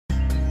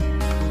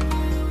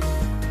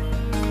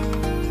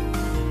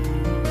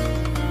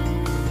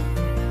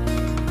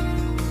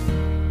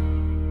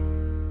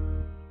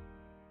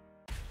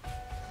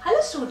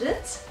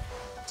students,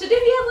 today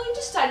we are going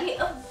to study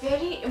a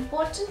very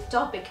important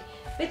topic,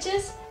 which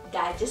is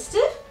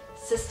digestive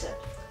system.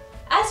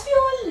 As we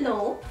all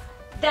know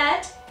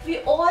that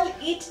we all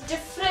eat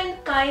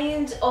different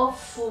kinds of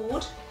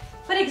food.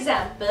 For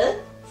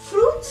example,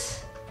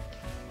 fruits,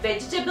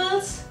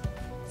 vegetables,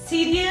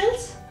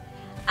 cereals,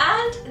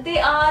 and they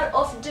are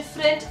of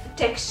different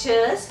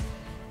textures.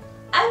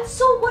 And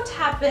so what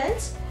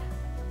happens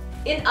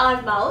in our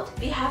mouth,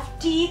 we have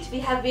teeth, we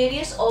have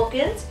various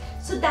organs,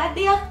 so that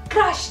they are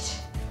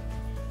crushed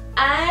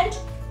and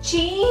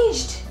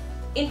changed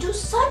into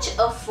such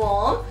a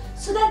form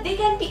so that they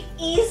can be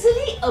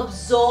easily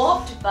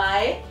absorbed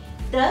by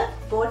the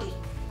body,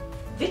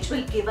 which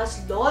will give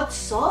us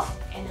lots of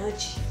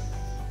energy.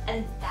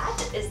 And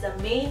that is the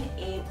main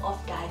aim of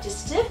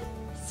digestive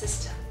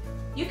system.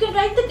 You can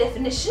write the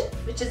definition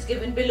which is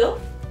given below.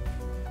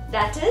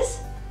 That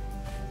is,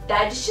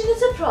 digestion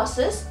is a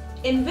process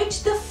in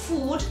which the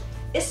food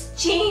is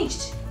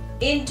changed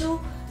into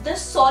the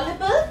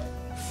soluble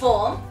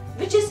form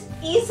which is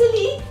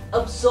easily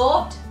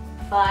absorbed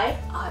by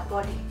our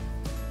body.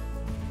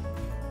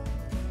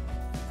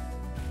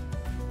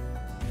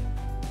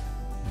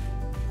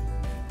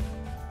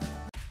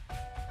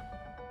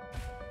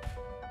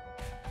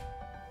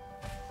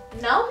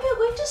 Now we are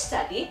going to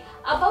study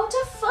about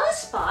the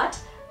first part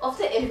of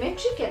the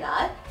alimentary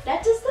canal,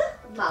 that is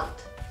the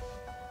mouth.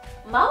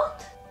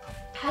 Mouth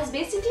has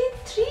basically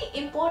three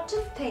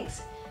important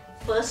things.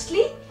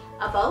 Firstly,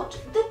 about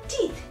the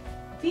teeth.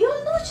 We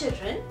all know,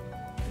 children,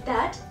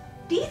 that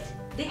teeth,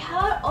 they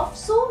are of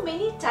so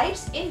many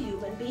types in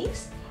human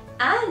beings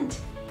and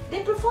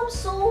they perform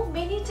so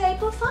many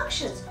type of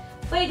functions.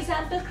 For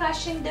example,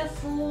 crushing the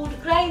food,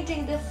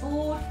 grinding the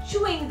food,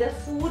 chewing the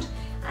food,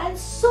 and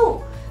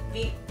so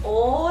we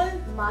all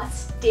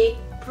must take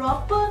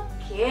proper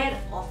care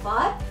of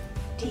our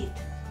teeth.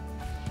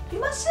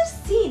 You must have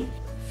seen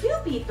few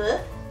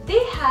people,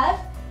 they have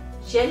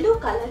yellow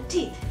colored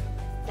teeth.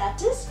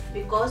 That is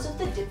because of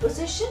the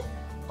deposition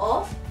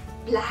of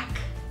plaque.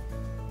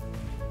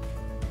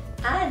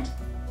 And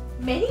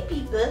many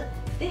people,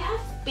 they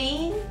have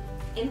pain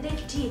in their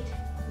teeth.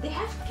 They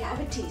have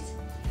cavities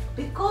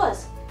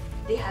because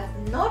they have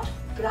not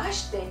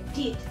brushed their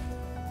teeth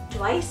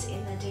twice in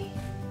a day.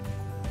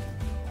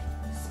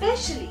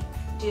 Especially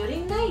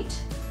during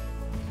night.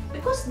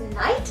 Because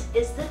night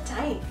is the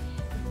time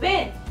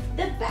when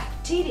the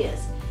bacteria,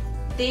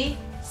 they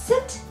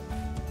sit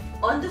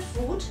on the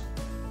food,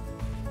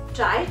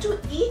 try to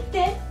eat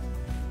them,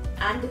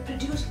 and they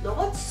produce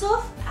lots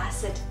of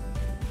acid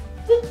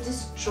which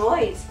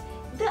destroys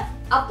the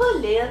upper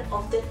layer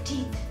of the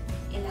teeth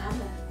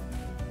enamel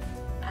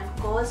and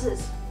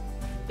causes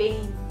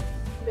pain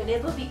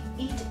whenever we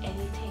eat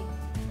anything.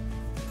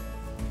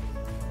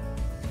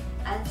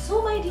 And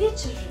so, my dear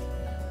children,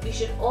 we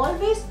should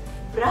always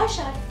brush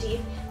our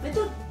teeth with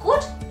a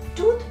good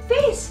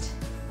toothpaste,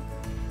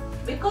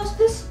 because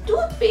this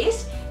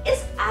toothpaste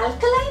is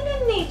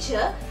alkaline in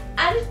nature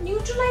and it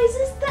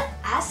neutralizes the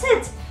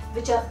acids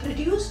which are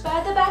produced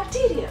by the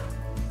bacteria.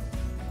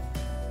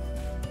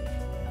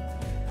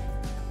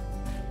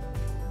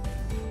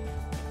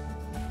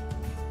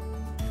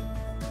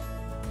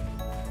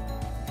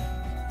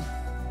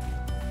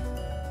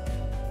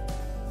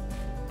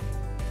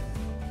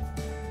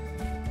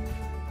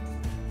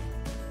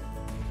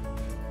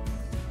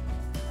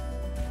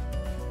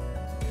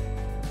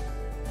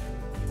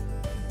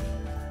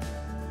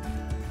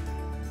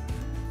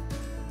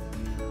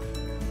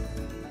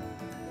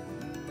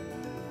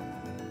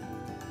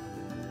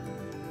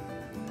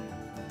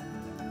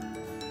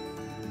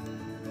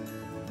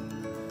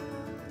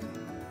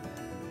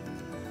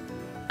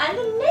 And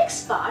the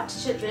next part,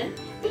 children,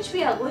 which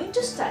we are going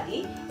to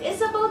study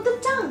is about the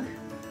tongue.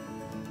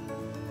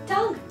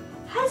 Tongue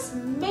has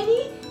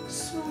many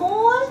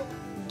small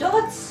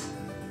dots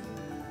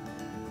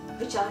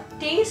which are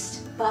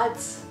taste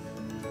buds,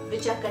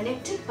 which are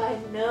connected by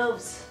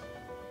nerves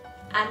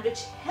and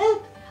which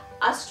help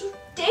us to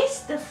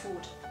taste the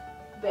food,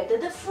 whether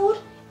the food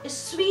is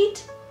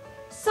sweet,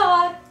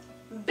 sour,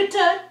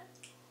 bitter.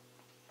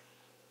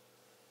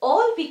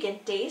 All we can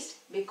taste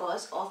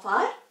because of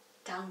our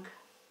tongue.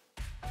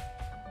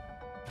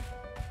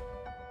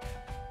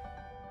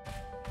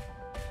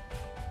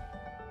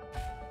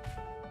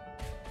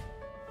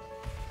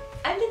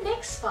 And the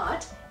next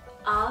part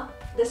are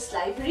the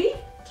salivary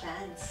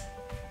glands.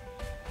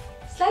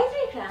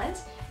 Salivary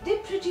glands, they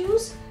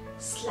produce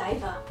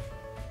saliva.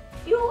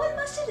 You all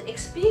must have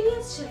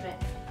experienced, children,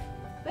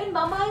 when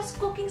mama is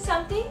cooking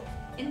something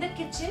in the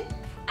kitchen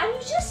and you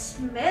just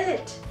smell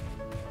it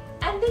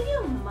and then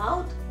your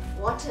mouth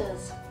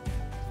waters.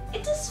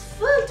 It is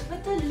filled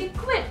with a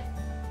liquid,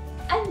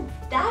 and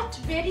that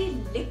very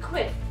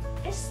liquid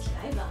is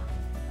saliva.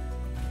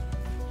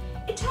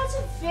 It has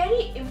a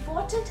very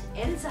important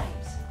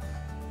enzymes.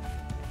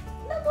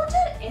 Now, what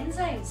are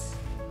enzymes?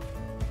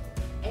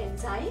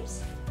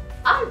 Enzymes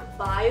are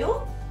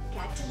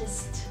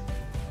biocatalysts.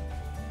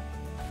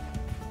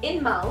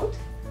 In mouth,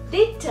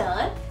 they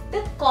turn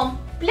the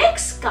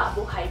complex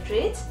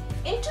carbohydrates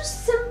into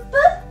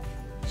simple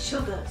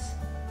sugars.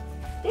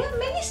 There are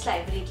many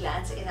salivary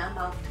glands in our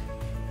mouth,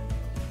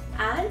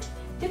 and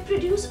they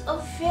produce a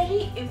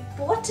very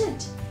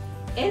important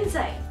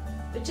enzyme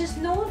which is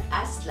known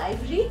as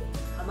salivary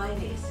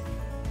amylase.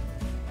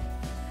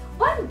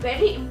 One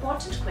very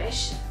important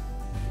question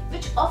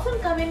which often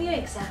come in your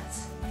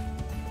exams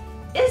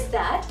is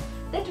that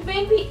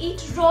when we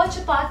eat raw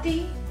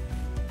chapati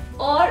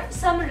or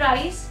some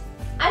rice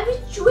and we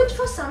chew it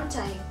for some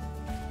time,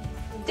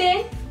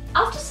 then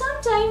after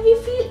some time we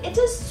feel it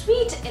is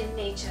sweet in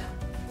nature,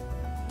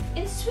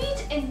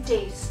 sweet in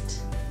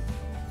taste,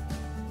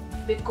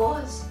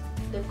 because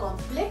the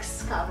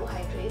complex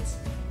carbohydrates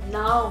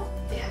now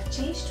they have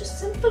changed to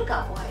simple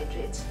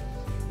carbohydrates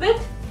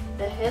with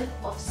the help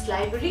of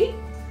salivary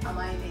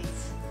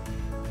amylase,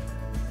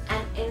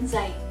 an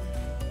enzyme,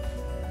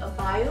 a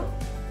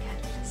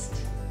biocatalyst.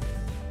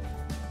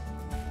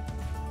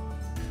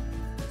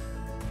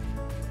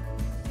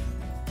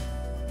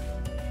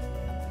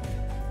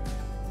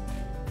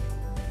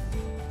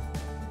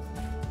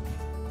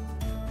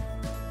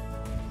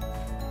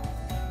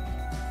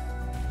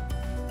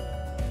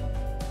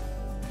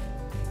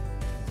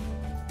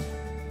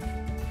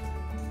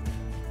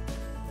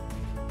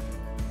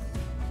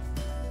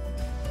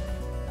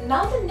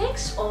 Now the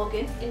next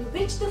organ in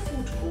which the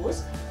food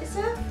goes is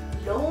a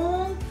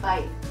long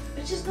pipe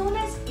which is known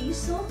as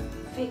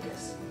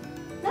oesophagus.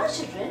 Now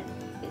children,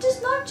 it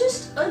is not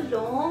just a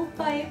long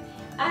pipe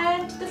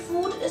and the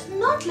food is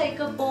not like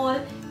a ball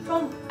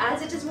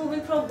as it is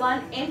moving from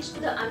one end to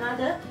the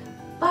another,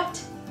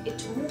 but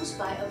it moves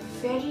by a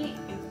very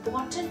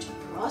important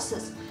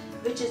process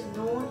which is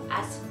known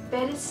as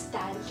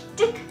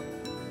peristaltic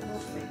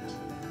movement.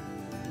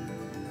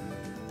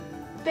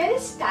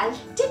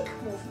 Peristaltic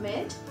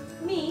movement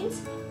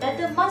means that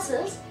the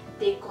muscles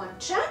they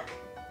contract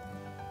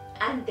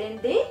and then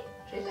they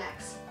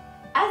relax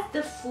as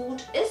the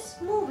food is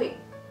moving.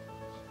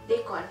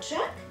 They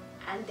contract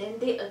and then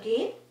they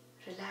again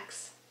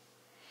relax.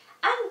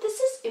 And this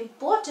is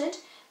important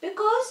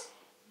because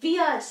we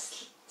are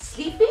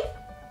sleeping,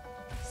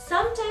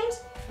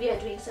 sometimes we are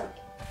doing some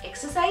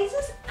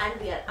exercises and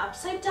we are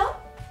upside down,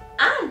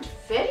 and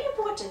very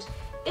important,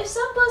 if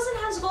some person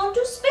has gone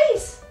to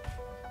space,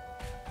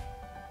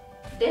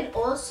 then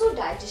also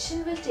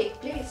digestion will take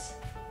place.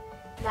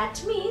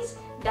 That means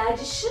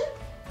digestion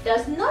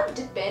does not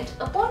depend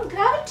upon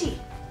gravity.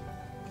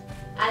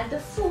 And the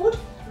food,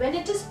 when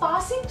it is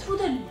passing through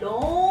the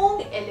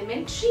long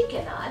alimentary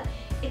canal,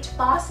 it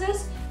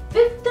passes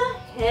with the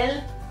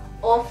help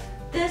of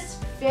this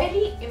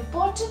very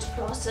important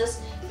process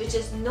which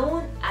is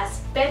known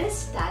as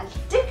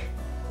peristaltic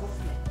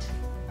movement.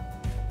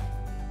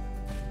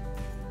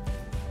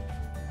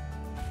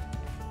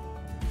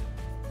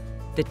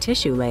 The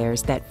tissue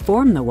layers that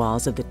form the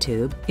walls of the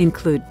tube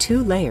include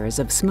 2 layers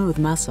of smooth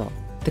muscle.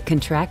 The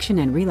contraction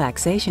and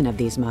relaxation of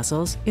these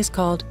muscles is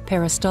called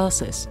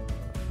peristalsis.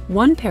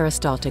 One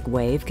peristaltic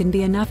wave can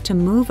be enough to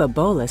move a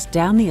bolus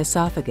down the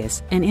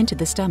esophagus and into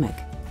the stomach.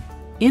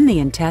 In the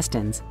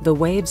intestines, the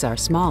waves are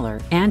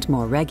smaller and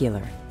more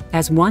regular.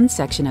 As one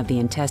section of the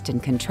intestine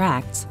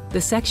contracts,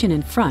 the section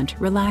in front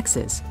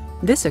relaxes.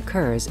 This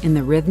occurs in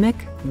the rhythmic,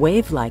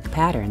 wave-like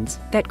patterns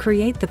that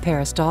create the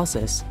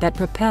peristalsis that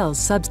propels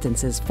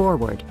substances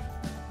forward.